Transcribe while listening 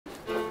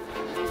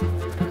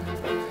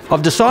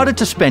I've decided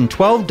to spend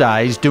 12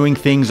 days doing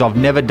things I've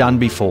never done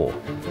before.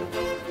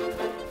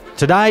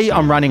 Today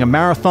I'm running a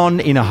marathon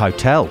in a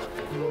hotel.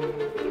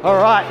 All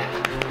right,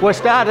 we're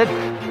started.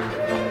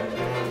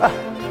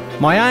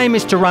 My aim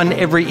is to run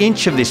every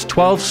inch of this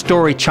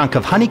 12-storey chunk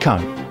of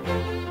honeycomb.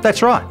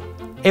 That's right,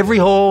 every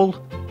hall,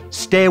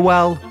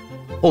 stairwell,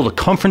 all the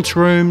conference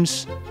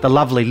rooms, the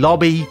lovely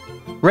lobby,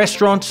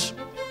 restaurants,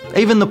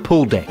 even the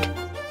pool deck.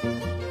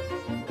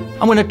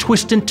 I'm going to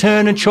twist and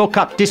turn and chalk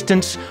up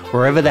distance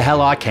wherever the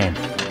hell I can.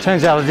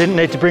 Turns out I didn't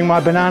need to bring my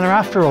banana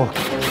after all.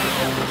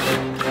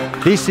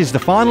 This is the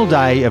final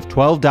day of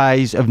 12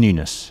 days of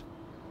Newness.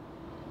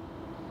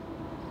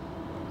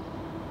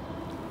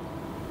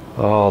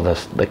 Oh,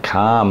 the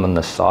calm and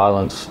the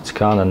silence, it's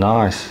kind of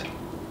nice.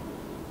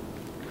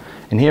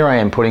 And here I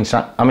am putting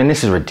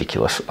this is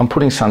ridiculous. I'm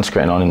putting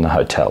sunscreen on in the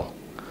hotel.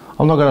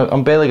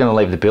 I'm barely gonna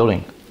leave the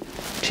building.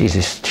 Geez,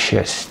 this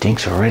shirt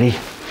stinks already.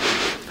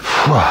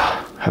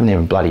 Haven't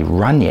even bloody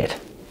run yet.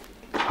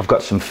 I've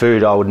got some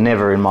food I would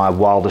never in my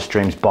wildest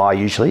dreams buy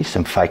usually.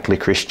 Some fake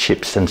licorice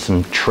chips and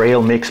some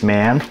trail mix,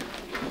 man.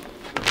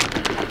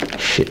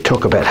 Shit,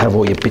 talk about have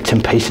all your bits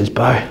and pieces,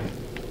 Bo.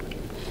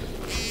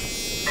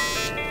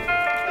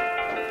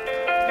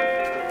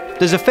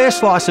 There's a fair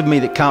slice of me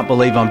that can't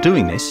believe I'm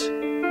doing this.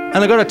 And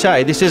I've got to tell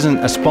you, this isn't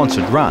a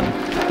sponsored run.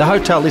 The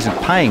hotel isn't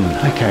paying me.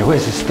 Okay,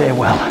 where's the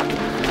stairwell?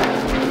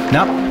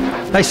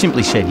 Nope, they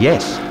simply said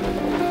yes.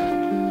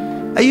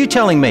 Are you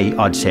telling me,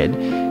 I'd said,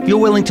 you're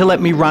willing to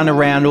let me run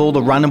around all the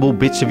runnable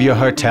bits of your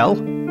hotel?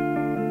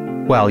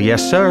 Well,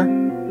 yes, sir.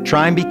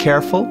 Try and be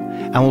careful,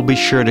 and we'll be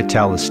sure to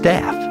tell the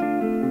staff.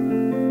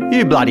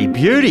 You bloody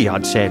beauty,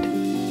 I'd said.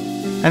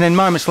 And then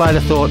moments later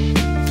thought,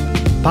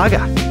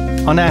 bugger,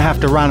 I now have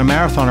to run a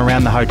marathon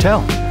around the hotel.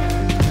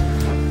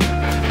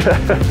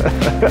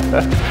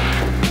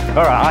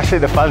 All right, I see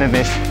the fun in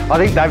this. I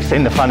think they've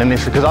seen the fun in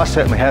this because I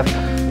certainly have.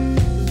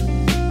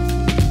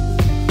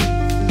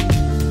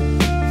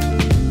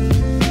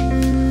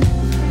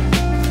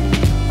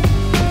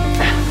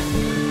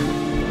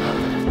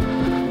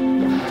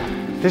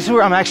 This is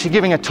where I'm actually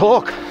giving a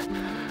talk.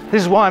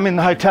 This is why I'm in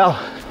the hotel.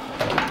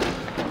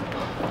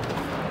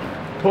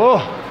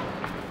 Whoa,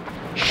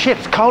 shit,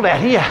 it's cold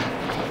out here.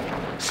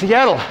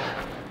 Seattle.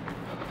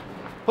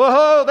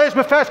 Whoa, there's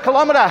my first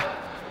kilometre.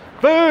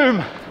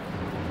 Boom.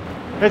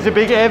 There's a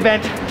big air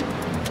vent.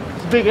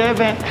 It's a big air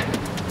vent.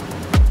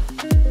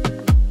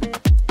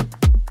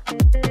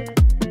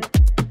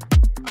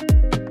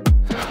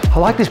 I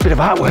like this bit of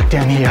artwork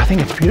down here. I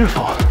think it's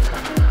beautiful.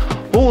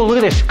 Oh, look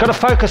at this. Got to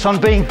focus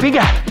on being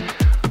bigger.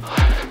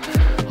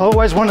 I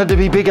always wanted to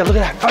be bigger. Look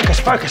at that. Focus,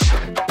 focus.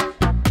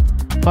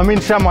 I'm in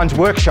someone's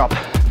workshop.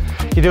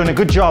 You're doing a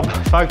good job,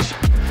 folks.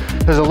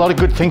 There's a lot of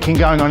good thinking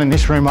going on in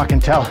this room, I can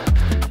tell.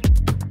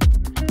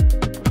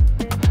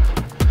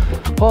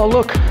 Oh,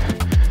 look.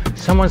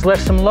 Someone's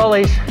left some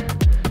lollies.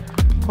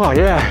 Oh,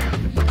 yeah.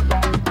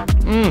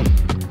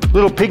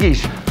 Little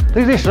piggies. Look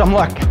at this. I'm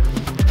like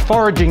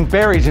foraging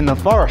berries in the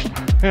forest,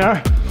 you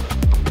know?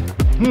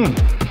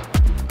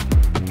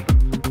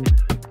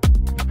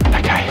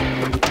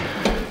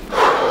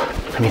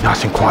 Be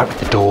nice and quiet with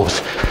the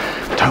doors.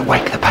 Don't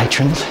wake the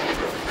patrons.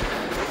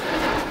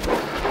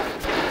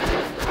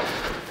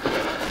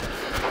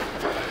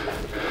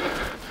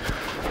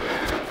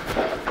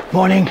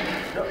 Morning.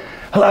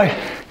 Hello.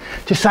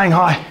 Just saying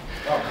hi.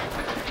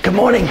 Good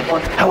morning.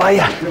 How are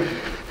you?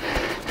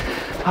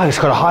 I just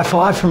got a high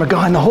five from a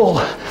guy in the hall.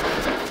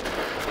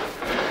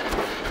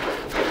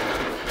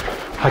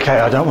 Okay,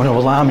 I don't want to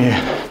alarm you.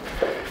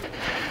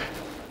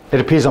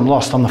 It appears I'm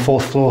lost on the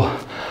 4th floor.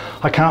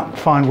 I can't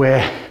find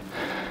where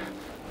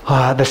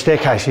the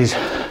staircase is.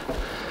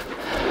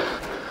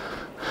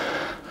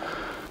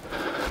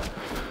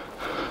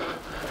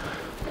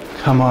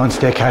 Come on,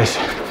 staircase.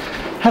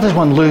 How does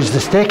one lose the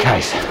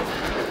staircase?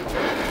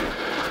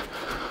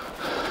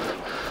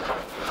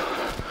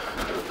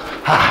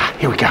 Ah,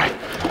 here we go.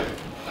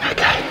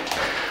 Okay,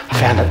 I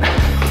found it.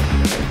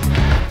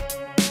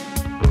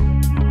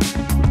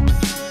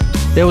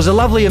 There was a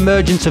lovely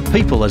emergence of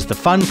people as the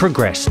fun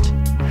progressed.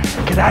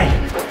 G'day.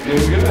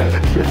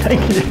 Yeah, good.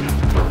 Thank you.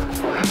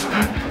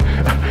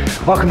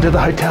 Welcome to the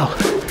hotel.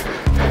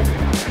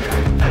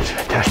 That's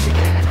fantastic.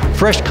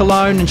 Fresh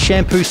cologne and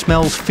shampoo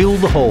smells fill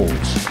the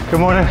halls. Good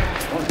morning.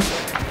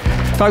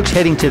 Folks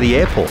heading to the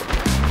airport.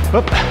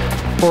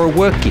 For a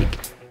work gig.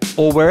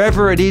 Or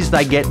wherever it is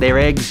they get their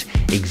eggs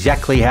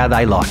exactly how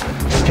they like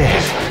them.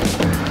 Stairs.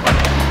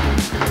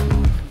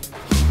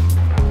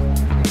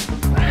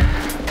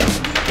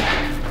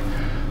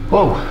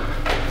 Whoa.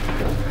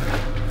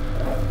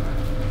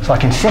 It's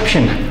like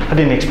Inception. I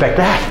didn't expect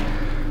that.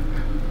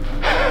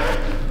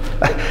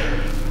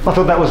 I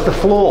thought that was the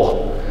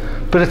floor,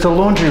 but it's a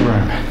laundry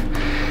room.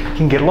 You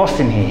can get lost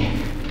in here.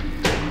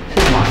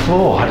 This is my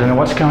floor. I don't know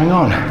what's going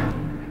on.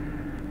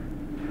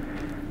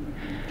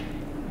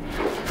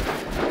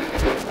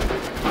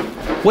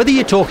 Whether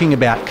you're talking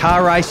about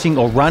car racing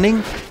or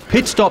running,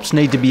 pit stops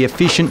need to be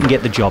efficient and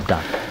get the job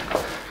done.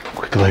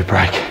 Quick loo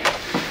break.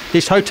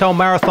 This hotel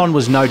marathon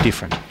was no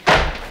different.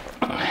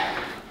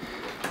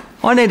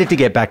 I needed to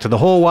get back to the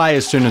hallway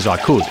as soon as I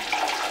could.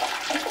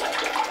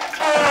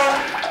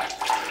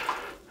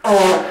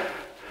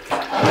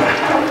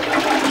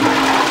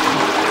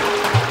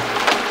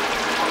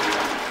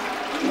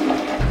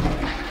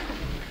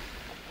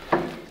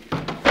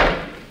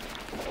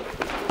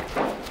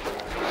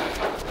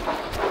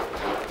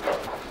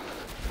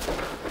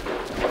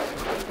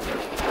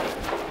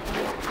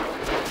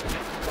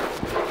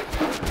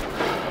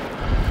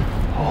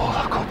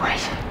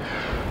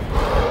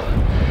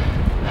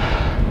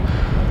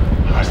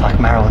 Like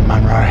Marilyn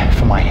Monroe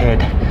for my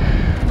head.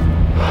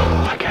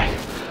 Okay.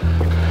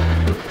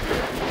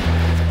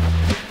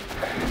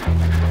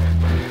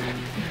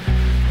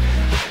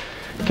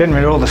 Getting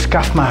rid of all the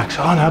scuff marks.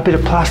 Oh no, a bit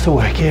of plaster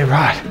work. Yeah,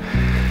 right.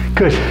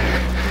 Good.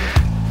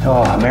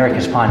 Oh,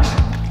 America's finest.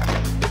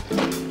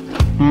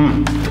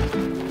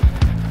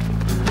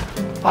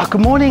 Oh,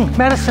 good morning,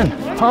 Madison.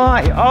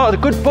 Hi. Oh, the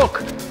good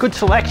book. Good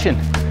selection.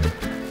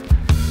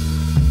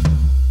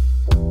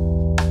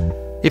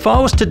 If I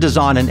was to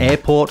design an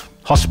airport,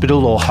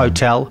 hospital or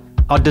hotel,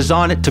 I'd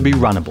design it to be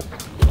runnable.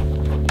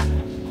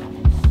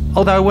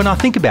 Although when I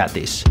think about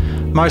this,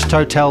 most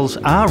hotels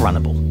are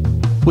runnable,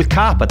 with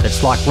carpet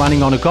that's like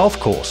running on a golf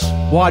course,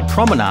 wide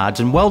promenades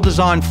and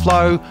well-designed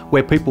flow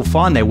where people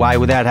find their way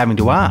without having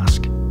to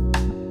ask.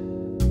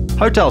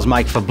 Hotels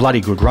make for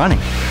bloody good running.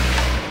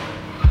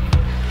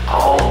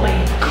 Holy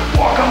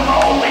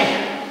guacamole!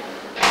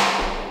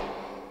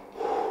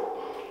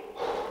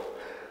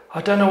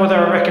 I don't know whether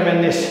I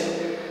recommend this.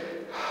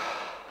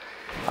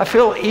 I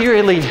feel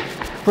eerily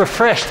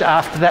refreshed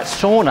after that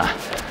sauna.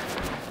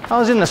 I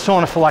was in the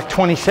sauna for like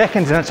 20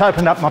 seconds and it's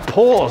opened up my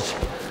pores.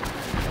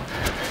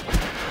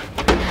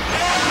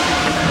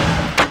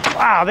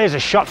 Wow, there's a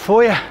shot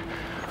for you. I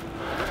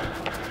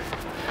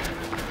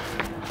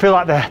feel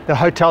like the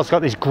hotel's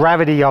got this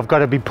gravity, I've got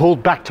to be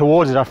pulled back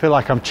towards it. I feel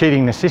like I'm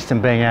cheating the system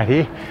being out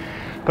here.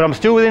 But I'm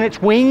still within its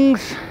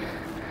wings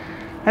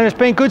and it's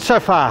been good so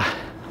far.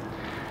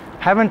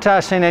 Haven't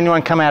seen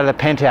anyone come out of the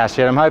penthouse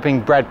yet. I'm hoping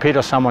Brad Pitt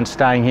or someone's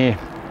staying here.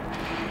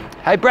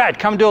 Hey Brad,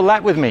 come do a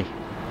lap with me.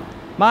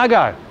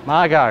 Margot,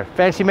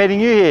 fancy meeting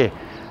you here.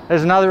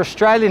 There's another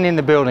Australian in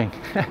the building.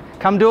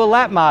 Come do a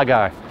lap,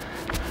 Margot.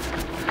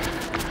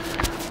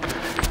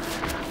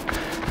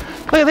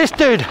 Look at this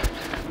dude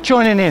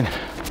joining in.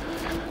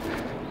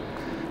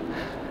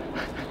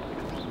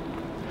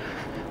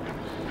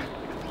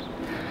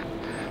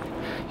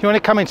 You want to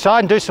come inside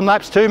and do some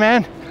laps too,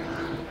 man?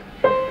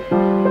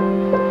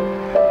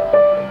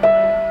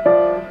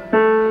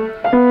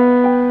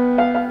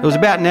 It was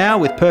about now,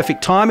 with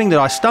perfect timing, that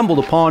I stumbled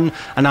upon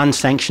an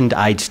unsanctioned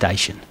aid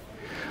station.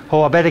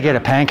 Oh, I better get a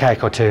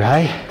pancake or two,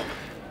 hey?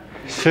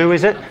 Sue,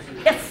 is it?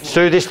 Yes.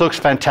 Sue, this looks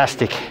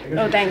fantastic.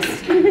 Oh, thanks.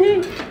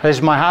 This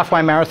is my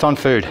halfway marathon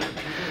food.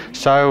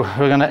 So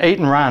we're going to eat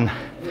and run,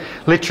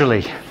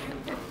 literally.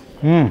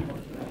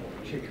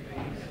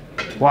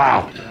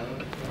 Wow.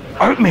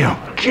 Oatmeal.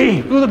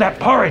 Gee, look at that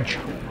porridge.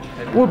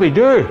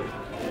 Whoopie-doo.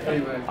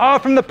 Oh,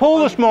 from the pool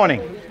this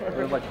morning.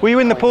 Were you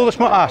in the pool this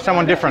morning? Ah,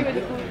 someone different.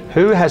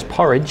 Who has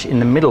porridge in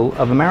the middle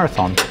of a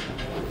marathon?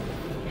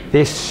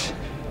 This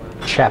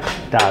chap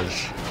does.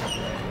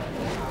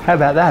 How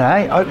about that,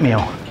 eh?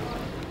 Oatmeal.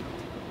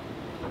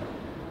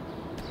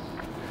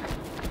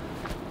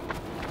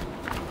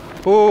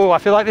 Oh, I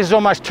feel like this is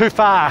almost too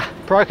far.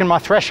 Broken my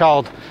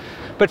threshold.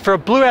 But for a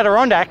blue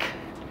Adirondack,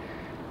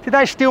 did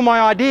they steal my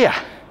idea?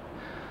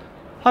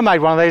 I made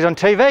one of these on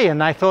TV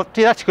and they thought,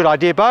 gee, that's a good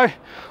idea, Bo.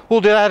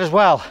 We'll do that as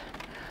well.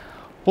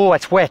 Oh,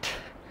 it's wet.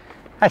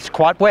 That's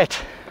quite wet.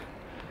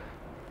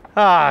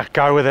 Ah,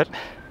 go with it.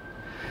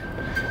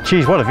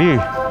 Geez, what a view.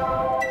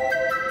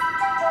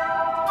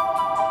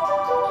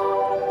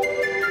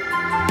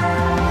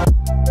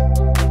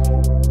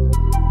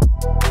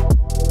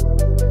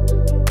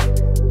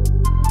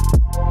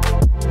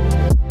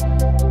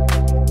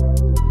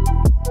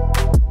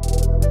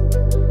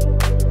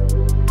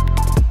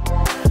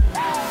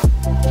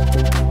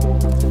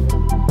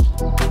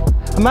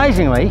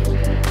 Amazingly,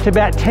 it's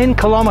about 10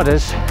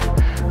 kilometres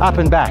up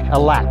and back, a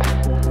lap.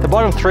 The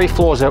bottom 3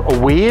 floors are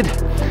weird.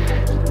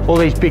 All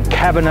these big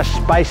cavernous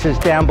spaces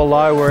down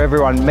below where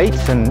everyone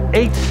meets and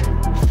eats.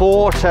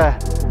 4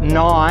 to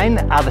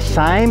 9 are the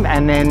same,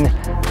 and then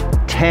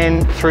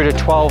 10 through to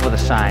 12 are the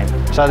same.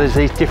 So there's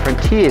these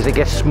different tiers. It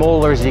gets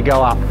smaller as you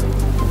go up.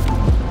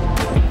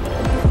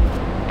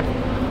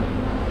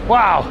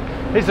 Wow,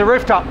 here's the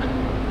rooftop.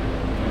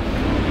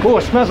 Oh,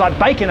 it smells like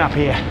bacon up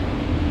here.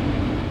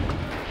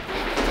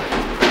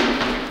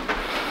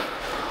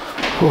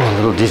 Oh, a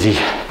little dizzy.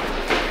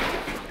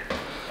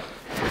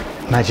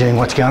 Imagining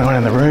what's going on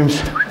in the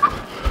rooms.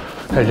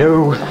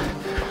 Hello.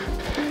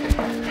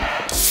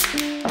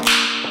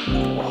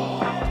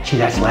 Oh, gee,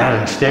 that's loud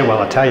in the stairwell,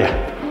 I tell you.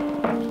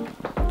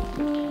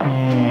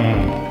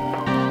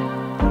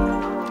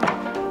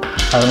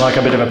 I'd like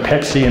a bit of a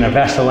Pepsi and a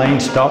Vaseline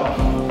stop.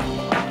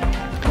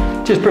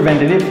 Just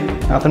preventative,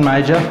 nothing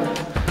major,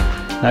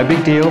 no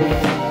big deal.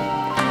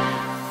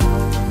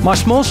 My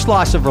small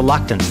slice of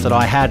reluctance that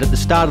I had at the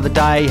start of the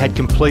day had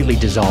completely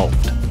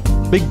dissolved.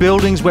 Big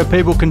buildings where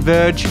people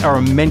converge are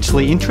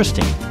immensely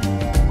interesting.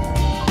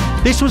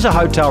 This was a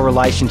hotel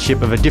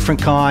relationship of a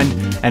different kind,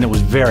 and it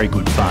was very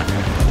good fun.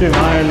 Do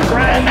my own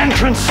grand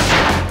entrance.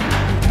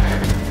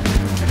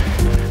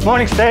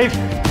 Morning, Steve.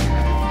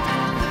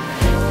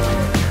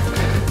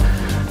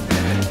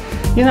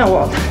 You know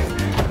what?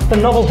 The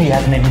novelty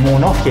hasn't even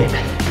worn off yet.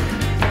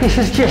 This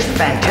is just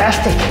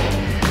fantastic.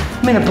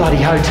 I'm in a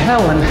bloody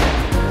hotel and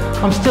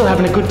I'm still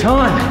having a good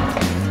time.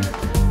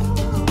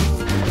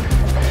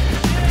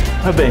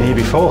 I've been here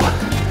before.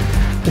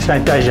 This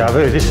ain't deja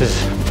vu,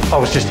 I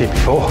was just here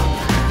before. I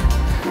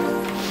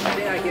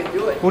think I can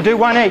do it. We'll do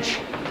one each.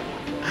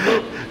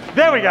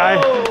 There we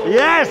go. Oh,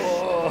 yes!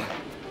 Oh,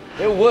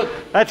 it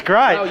worked. That's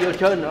great. Now your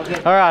turn,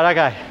 okay. All right,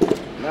 okay.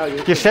 Now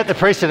your You've set the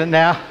precedent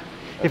now. Okay.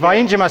 If I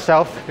injure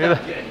myself... Can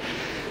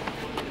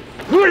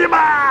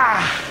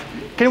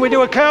we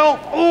do a curl?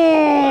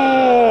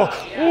 Oh,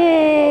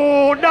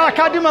 oh, no, I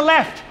can't do my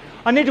left.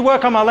 I need to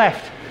work on my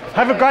left.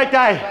 Have a great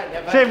day.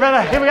 See you,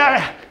 brother. Here we go.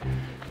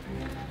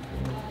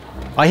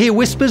 I hear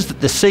whispers that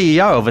the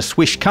CEO of a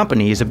Swiss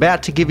company is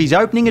about to give his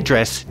opening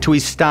address to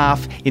his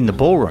staff in the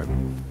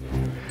ballroom.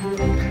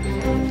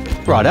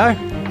 Righto,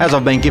 as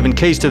I've been given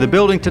keys to the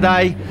building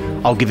today,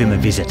 I'll give him a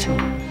visit.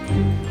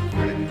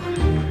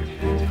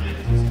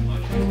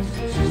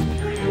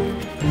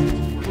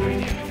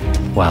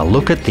 Wow,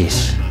 look at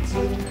this.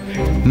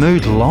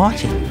 Mood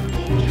lighting.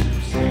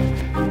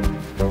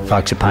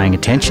 Folks are paying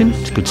attention,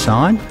 it's a good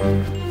sign.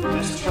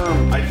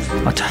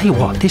 I'll tell you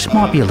what, this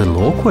might be a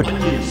little awkward.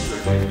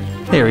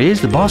 There he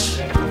is, the boss.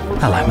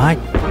 Hello, mate.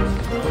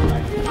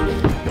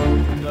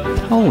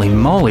 Holy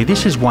moly,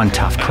 this is one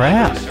tough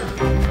crowd.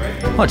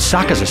 I'd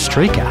suck as a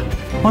streaker.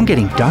 I'm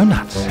getting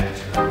donuts.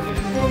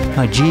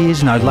 No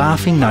jeers, no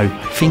laughing, no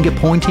finger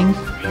pointing.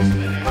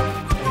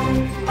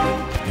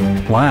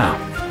 Wow.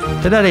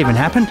 Did that even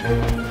happen?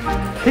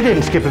 He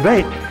didn't skip a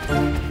beat.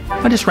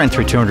 I just ran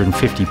through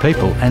 250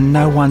 people and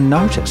no one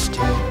noticed.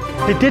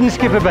 It didn't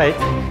skip a beat.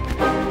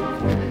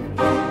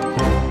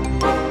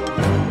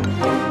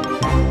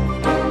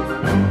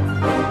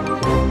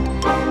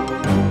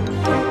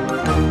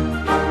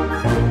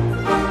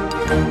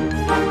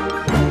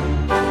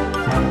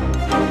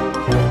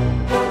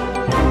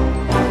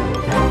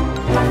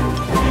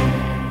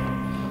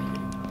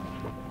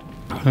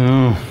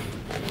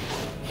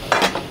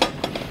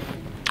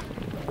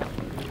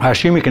 I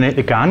assume you can eat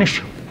the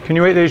garnish. Can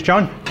you eat these,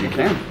 John? You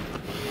can.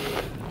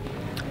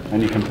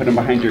 And you can put them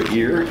behind your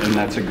ear, and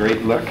that's a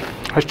great look.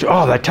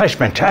 Oh, they taste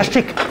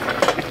fantastic.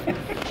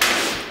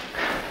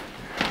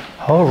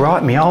 All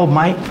right, me old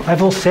mate,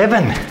 level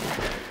 7.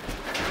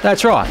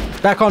 That's right,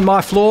 back on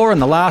my floor in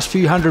the last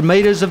few hundred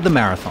metres of the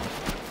marathon.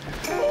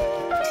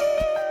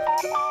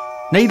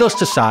 Needless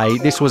to say,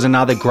 this was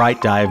another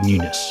great day of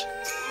newness.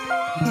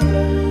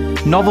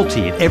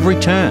 Novelty at every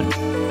turn.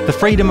 The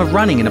freedom of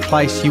running in a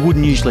place you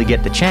wouldn't usually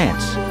get the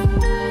chance.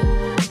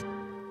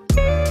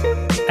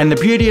 And the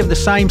beauty of the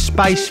same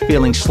space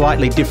feeling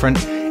slightly different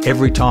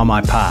every time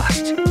I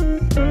passed.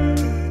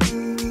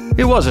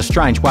 It was a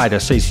strange way to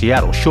see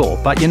Seattle, sure,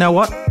 but you know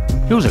what?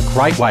 It was a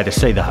great way to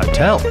see the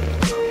hotel.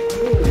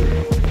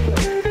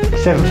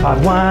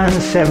 751,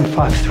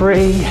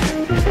 753,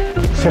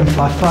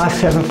 755,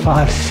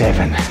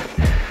 757.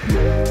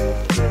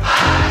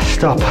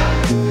 Stop.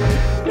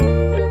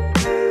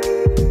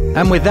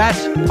 And with that,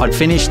 I'd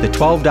finished the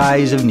 12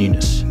 days of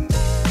newness.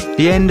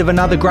 The end of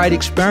another great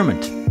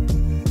experiment.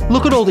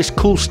 Look at all this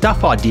cool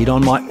stuff I did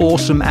on my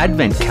awesome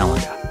advent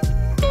calendar.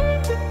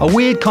 A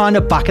weird kind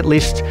of bucket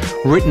list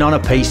written on a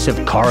piece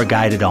of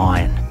corrugated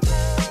iron.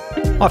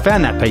 I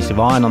found that piece of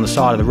iron on the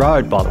side of the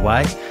road, by the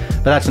way,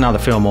 but that's another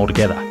film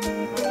altogether.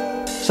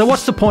 So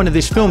what's the point of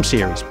this film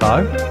series,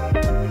 Bo?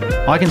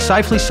 I can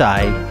safely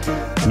say,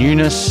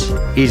 newness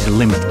is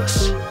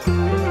limitless.